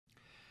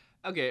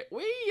Okay,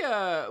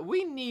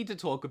 we need to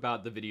talk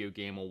about the Video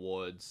Game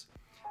Awards.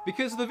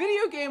 Because the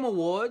Video Game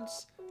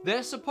Awards,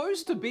 they're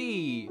supposed to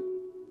be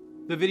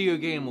the Video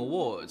Game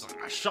Awards.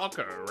 A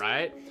shocker,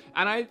 right?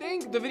 And I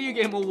think the Video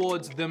Game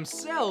Awards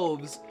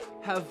themselves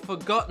have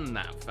forgotten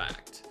that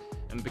fact.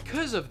 And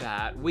because of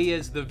that, we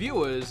as the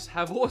viewers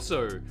have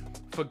also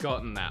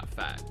forgotten that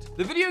fact.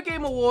 The Video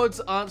Game Awards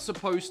aren't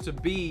supposed to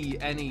be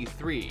an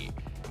E3.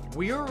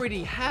 We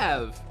already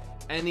have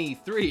an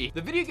E3.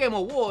 The Video Game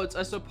Awards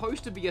are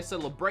supposed to be a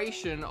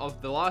celebration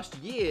of the last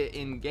year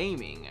in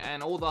gaming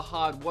and all the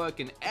hard work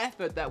and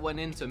effort that went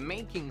into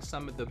making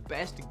some of the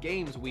best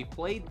games we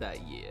played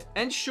that year.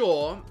 And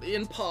sure,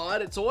 in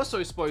part, it's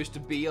also supposed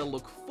to be a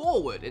look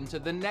forward into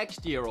the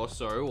next year or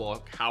so,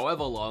 or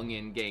however long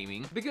in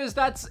gaming, because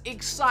that's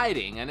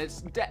exciting and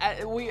it's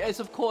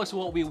of course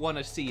what we want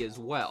to see as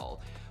well.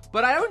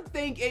 But I don't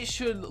think it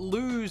should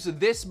lose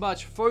this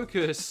much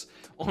focus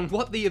on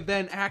what the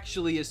event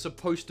actually is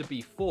supposed to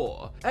be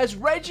for. As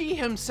Reggie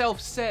himself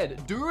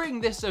said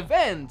during this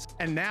event,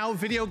 and now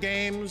video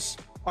games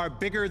are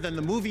bigger than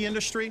the movie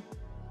industry,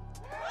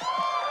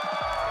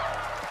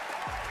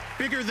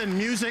 bigger than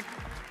music,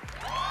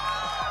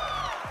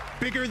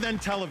 bigger than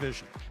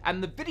television.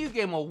 And the Video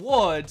Game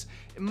Awards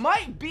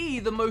might be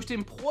the most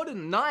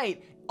important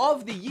night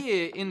of the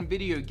year in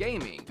video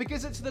gaming,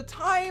 because it's the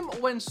time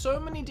when so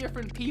many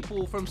different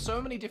people from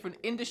so many different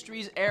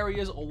industries,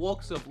 areas, or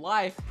walks of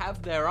life have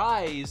their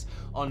eyes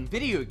on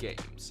video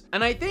games.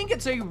 And I think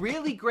it's a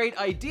really great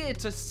idea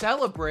to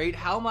celebrate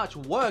how much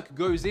work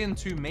goes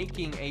into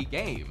making a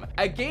game.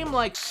 A game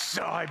like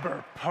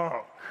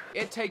Cyberpunk.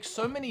 It takes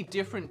so many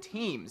different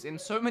teams in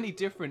so many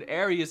different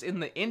areas in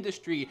the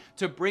industry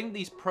to bring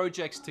these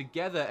projects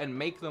together and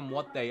make them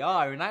what they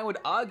are. And I would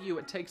argue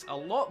it takes a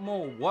lot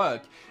more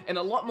work and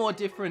a lot more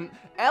different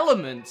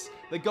elements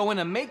that go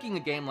into making a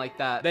game like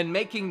that than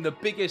making the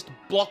biggest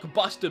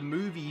blockbuster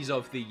movies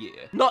of the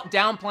year. Not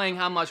downplaying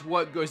how much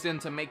work goes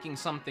into making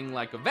something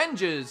like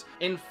Avengers.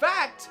 In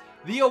fact,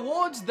 the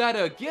awards that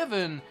are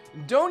given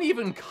don't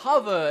even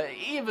cover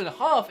even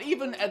half,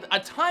 even a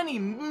tiny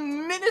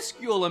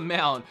minuscule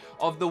amount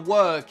of the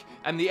work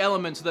and the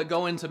elements that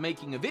go into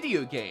making a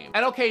video game.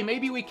 And okay,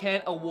 maybe we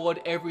can't award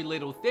every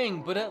little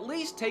thing, but at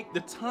least take the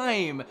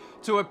time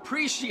to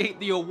appreciate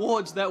the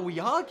awards that we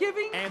are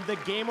giving. And the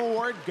Game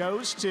Award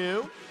goes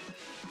to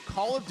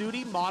Call of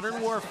Duty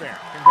Modern Warfare.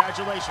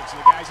 Congratulations to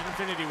the guys at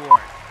Infinity Ward.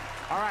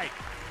 All right.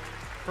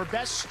 For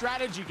Best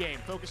Strategy Game,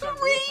 focused on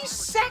 3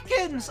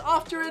 seconds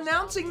after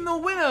announcing the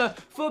winner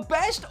for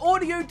Best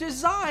Audio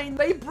Design,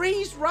 they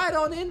breezed right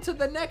on into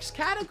the next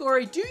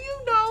category. Do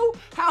you know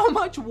how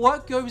much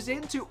work goes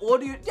into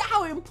audio,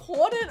 how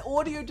important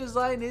audio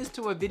design is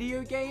to a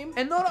video game?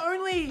 And not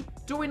only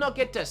do we not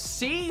get to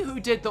see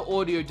who did the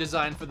audio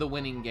design for the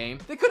winning game,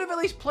 they could have at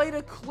least played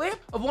a clip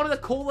of one of the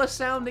cooler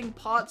sounding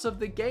parts of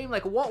the game.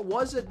 Like, what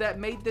was it that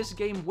made this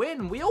game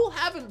win? We all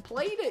haven't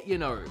played it, you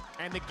know.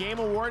 And the Game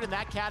Award in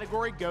that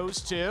category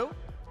goes to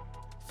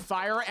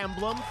Fire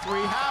Emblem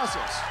Three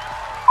Houses.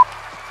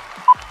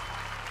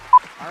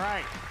 All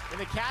right, in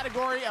the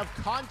category of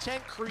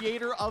Content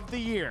Creator of the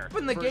Year.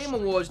 But the Game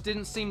Awards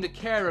didn't seem to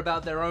care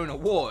about their own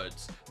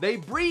awards. They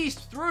breezed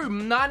through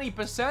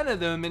 90% of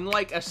them in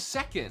like a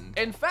second.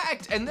 In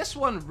fact, and this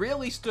one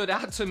really stood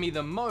out to me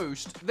the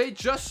most, they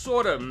just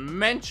sort of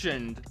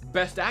mentioned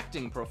Best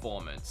Acting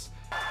Performance.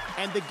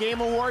 And the Game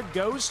Award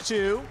goes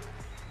to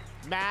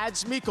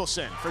Mads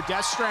Mikkelsen for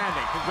Death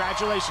Stranding.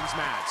 Congratulations,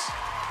 Mads.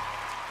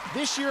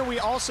 This year, we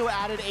also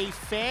added a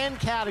fan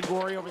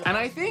category over there. And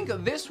I think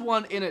this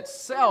one in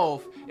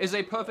itself is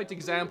a perfect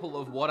example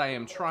of what I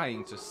am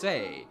trying to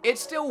say. It's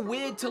still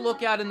weird to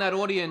look out in that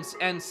audience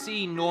and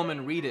see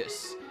Norman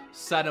Reedus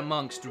sat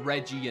amongst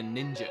Reggie and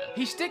Ninja.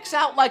 He sticks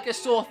out like a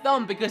sore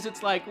thumb because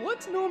it's like,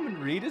 what's Norman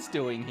Reedus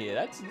doing here?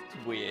 That's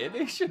weird.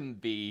 He shouldn't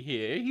be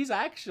here. He's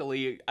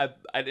actually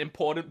an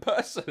important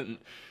person.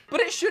 But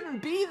it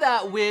shouldn't be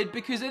that weird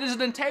because it is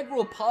an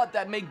integral part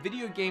that make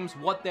video games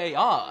what they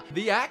are.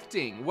 The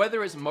acting,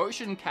 whether it's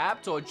motion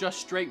capped or just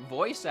straight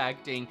voice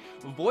acting,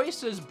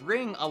 voices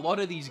bring a lot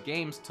of these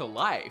games to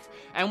life.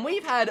 And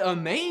we've had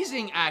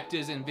amazing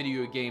actors in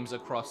video games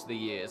across the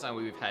years. And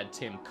we've had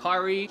Tim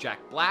Curry, Jack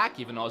Black,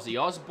 even Ozzy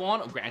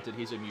Osbourne. Granted,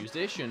 he's a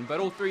musician, but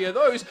all three of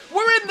those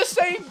were in the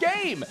same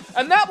game.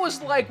 And that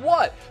was like,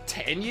 what,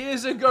 10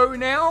 years ago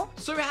now?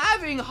 So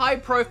having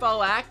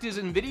high-profile actors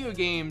in video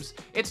games,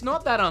 it's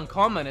not that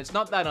uncommon, it's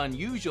not that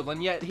unusual,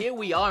 and yet here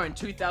we are in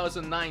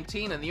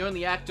 2019, and the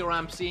only actor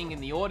I'm seeing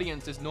in the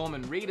audience is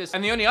Norman Reedus,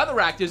 and the only other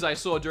actors I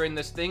saw during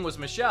this thing was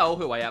Michelle,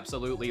 who I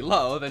absolutely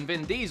love, and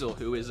Vin Diesel,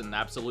 who is an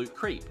absolute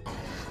creep.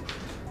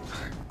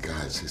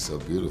 God, she's so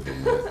beautiful,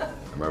 man.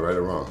 Am I right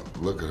or wrong?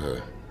 Look at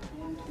her.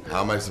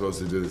 How am I supposed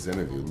to do this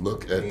interview?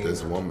 Look at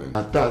this woman.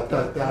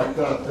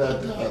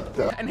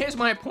 And here's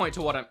my point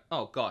to what I'm...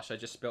 Oh gosh, I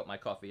just spilt my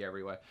coffee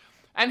everywhere.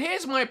 And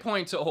here's my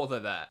point to all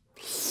of that.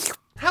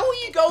 How are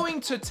you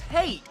going to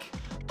take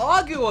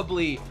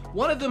arguably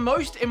one of the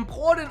most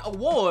important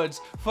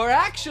awards for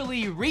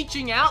actually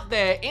reaching out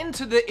there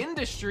into the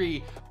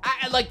industry,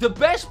 like the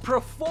best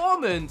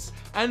performance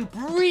and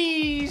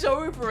breeze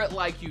over it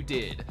like you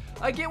did.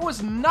 Like, it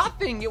was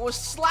nothing. It was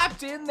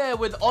slapped in there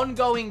with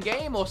ongoing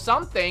game or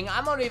something.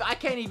 I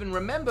can't even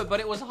remember, but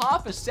it was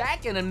half a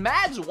second, and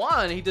Mads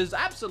won. He does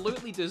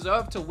absolutely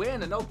deserve to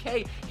win, and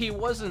okay, he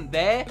wasn't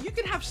there. You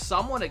can have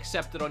someone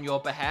accept it on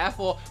your behalf,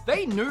 or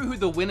they knew who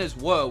the winners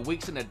were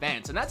weeks in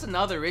advance, and that's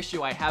another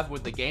issue I have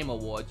with the Game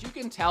Awards. You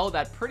can tell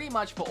that pretty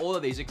much for all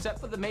of these, except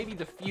for maybe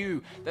the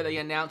few that they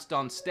announced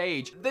on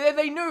stage,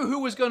 they knew who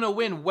was gonna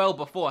win well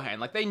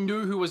beforehand. Like, they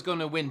knew who was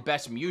gonna win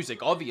Best Music,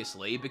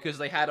 obviously, because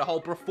they had a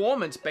whole performance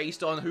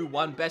based on who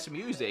won Best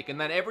Music, and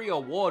then every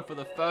award for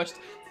the first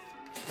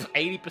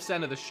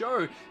 80% of the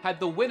show had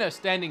the winner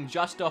standing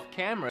just off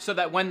camera, so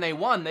that when they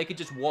won, they could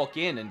just walk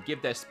in and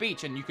give their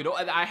speech. And you could,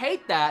 I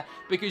hate that,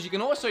 because you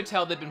can also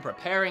tell they've been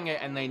preparing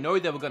it and they know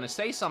they were going to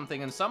say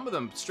something, and some of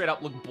them straight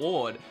up look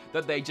bored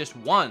that they just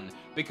won,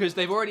 because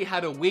they've already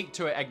had a week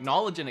to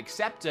acknowledge and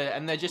accept it,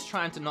 and they're just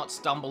trying to not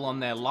stumble on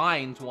their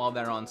lines while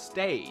they're on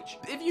stage.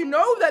 If you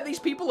know that these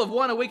people have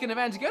won a week in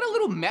advance, get a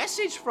little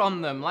message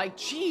from them. Like,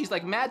 geez,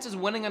 like Mads is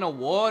winning an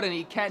award and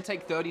he can't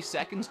take 30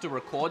 seconds to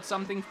record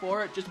something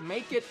for it. Just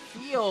make it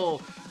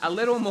feel a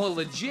little more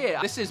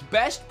legit. This is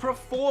best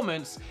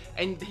performance,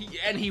 and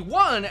he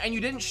won, and you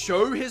didn't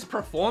show his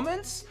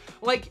performance?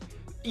 Like,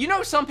 you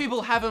know, some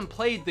people haven't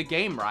played the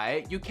game,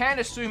 right? You can't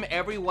assume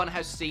everyone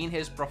has seen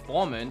his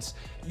performance.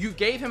 You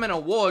gave him an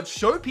award.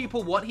 Show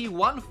people what he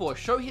won for.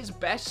 Show his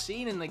best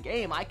scene in the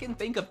game. I can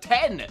think of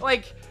 10.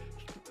 Like,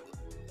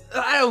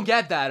 I don't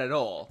get that at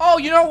all. Oh,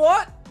 you know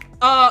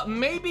what?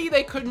 Maybe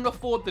they couldn't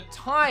afford the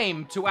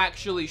time to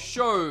actually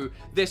show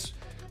this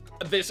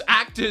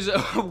actor's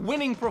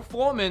winning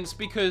performance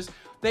because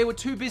they were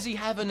too busy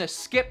having a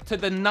skip to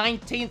the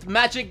 19th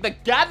Magic the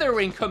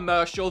Gathering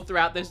commercial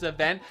throughout this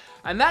event.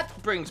 And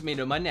that brings me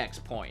to my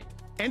next point.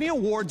 Any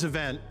awards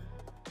event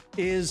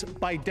is,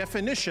 by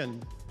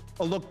definition,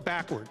 a look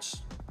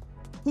backwards.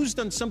 Who's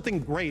done something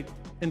great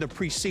in the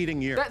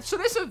preceding year? So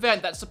this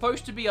event that's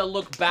supposed to be a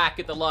look back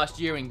at the last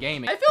year in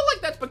gaming, I feel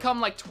like that's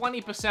become like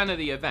 20% of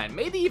the event,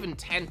 maybe even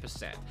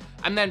 10%.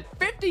 And then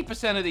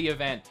 50% of the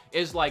event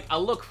is like a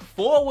look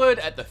forward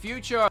at the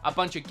future, a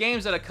bunch of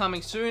games that are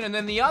coming soon, and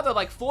then the other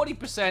like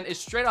 40% is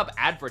straight up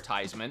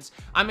advertisements.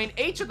 I mean,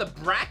 each of the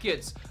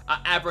brackets are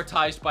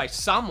advertised by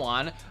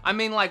someone. I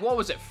mean, like, what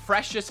was it?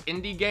 Freshest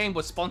indie game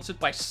was sponsored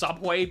by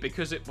Subway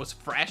because it was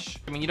fresh.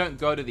 I mean, you don't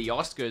go to the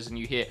Oscars and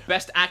you hear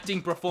Best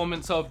Acting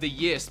Performance of the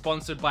Year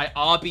sponsored by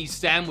Arby's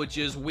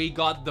Sandwiches, we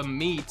got the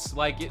meats.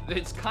 Like,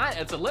 it's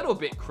a little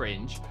bit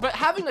cringe. But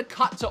having to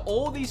cut to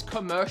all these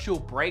commercial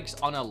breaks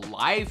on a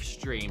live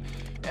stream,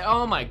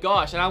 oh my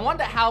gosh. And I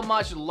wonder how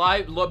much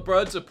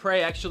Birds of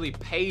Prey actually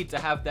paid to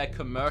have that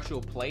commercial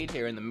played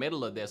here in the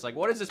middle of this. Like,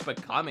 what is this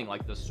becoming,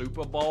 like the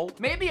Super Bowl?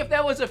 Maybe if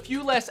there was a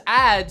few less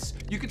ads,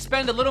 you could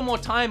spend a little more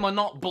time on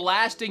not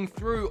blasting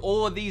through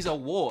all of these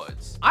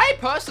awards.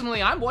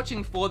 I'm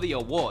watching for the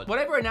awards.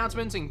 Whatever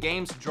announcements and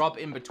games drop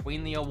in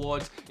between the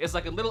awards is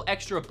like a little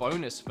extra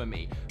bonus for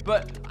me.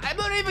 But I'm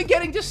not even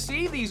getting to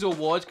see these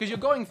awards because you're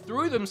going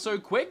through them so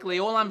quickly.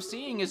 All I'm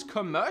seeing is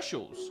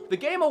commercials. The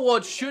Game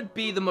Awards should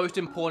be the most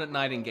important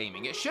night in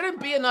gaming. It shouldn't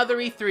be another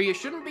E3. It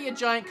shouldn't be a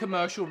giant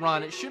commercial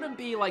run. It shouldn't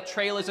be like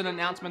trailers and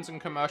announcements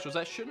and commercials.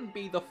 That shouldn't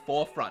be the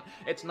forefront.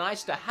 It's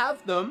nice to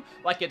have them.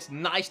 Like, it's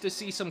nice to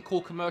see some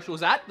cool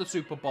commercials at the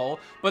Super Bowl,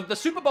 but the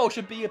Super Bowl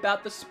should be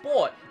about the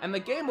sport, and the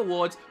Game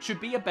Awards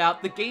should be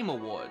about the Game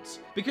Awards.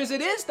 Because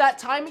it is that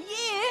time of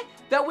year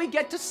that we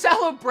get to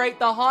celebrate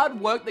the hard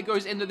work that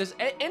goes into this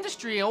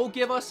industry and all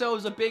give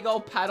ourselves a big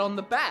old pat on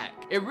the back.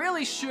 It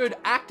really should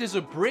act as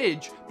a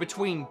bridge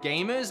between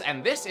gamers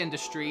and this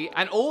industry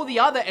and all the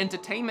other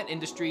entertainment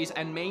industries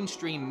and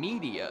mainstream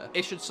media.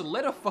 It should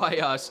solidify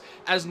us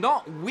as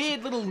not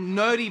weird little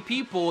nerdy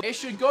people. It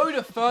should go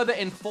to further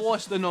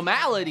enforce the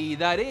normality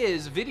that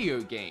is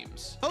video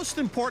games. Most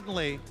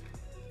importantly,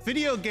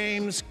 video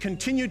games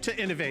continue to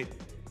innovate,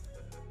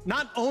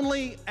 not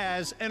only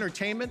as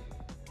entertainment,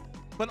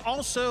 but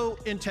also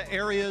into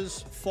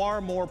areas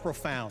far more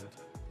profound.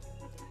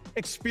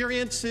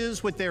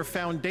 Experiences with their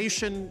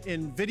foundation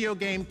in video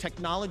game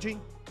technology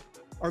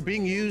are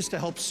being used to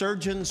help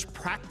surgeons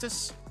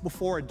practice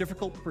before a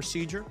difficult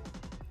procedure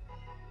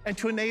and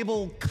to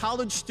enable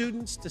college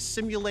students to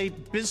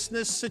simulate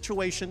business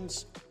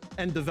situations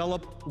and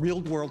develop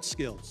real-world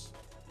skills.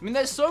 I mean,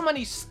 there's so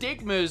many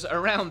stigmas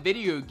around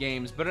video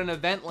games, but an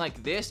event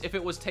like this, if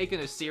it was taken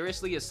as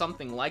seriously as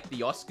something like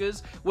the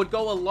Oscars, would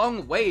go a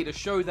long way to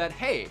show that,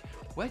 hey,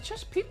 we're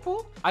just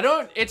people.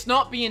 It's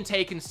not being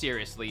taken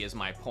seriously is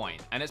my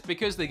point. And it's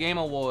because the Game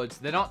Awards,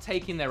 they're not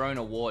taking their own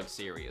awards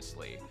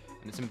seriously.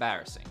 And it's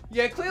embarrassing.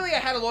 Yeah, clearly I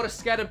had a lot of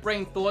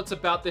scatterbrained thoughts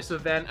about this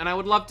event, and I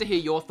would love to hear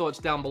your thoughts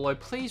down below.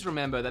 Please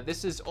remember that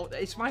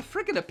it's my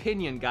freaking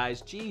opinion,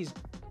 guys. Jeez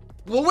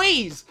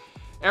Louise!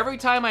 Every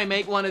time I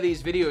make one of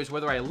these videos,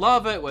 whether I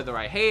love it, whether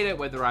I hate it,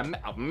 whether I'm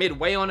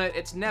midway on it,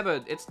 it's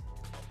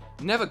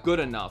never good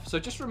enough. So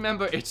just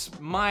remember, it's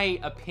my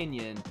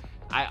opinion.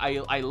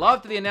 I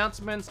loved the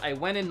announcements. I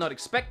went in not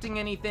expecting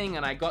anything,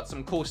 and I got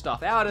some cool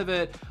stuff out of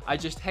it. I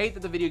just hate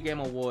that the Video Game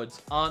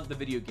Awards aren't the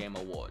Video Game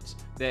Awards.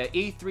 They're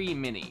E3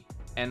 Mini,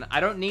 and I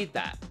don't need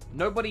that.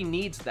 Nobody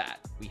needs that.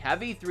 We have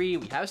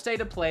E3, we have State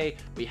of Play,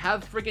 we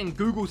have friggin'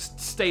 Google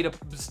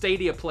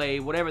Stadia Play,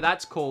 whatever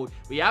that's called.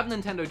 We have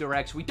Nintendo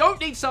Directs. We don't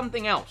need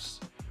something else.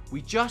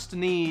 We just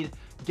need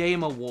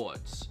Game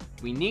Awards.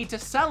 We need to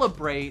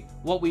celebrate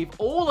what we've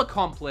all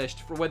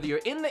accomplished, for whether you're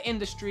in the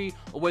industry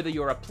or whether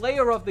you're a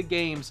player of the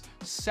games.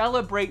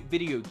 Celebrate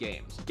video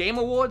games. Game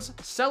Awards,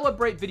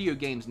 celebrate video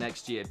games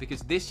next year,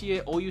 because this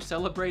year all you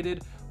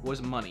celebrated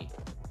was money.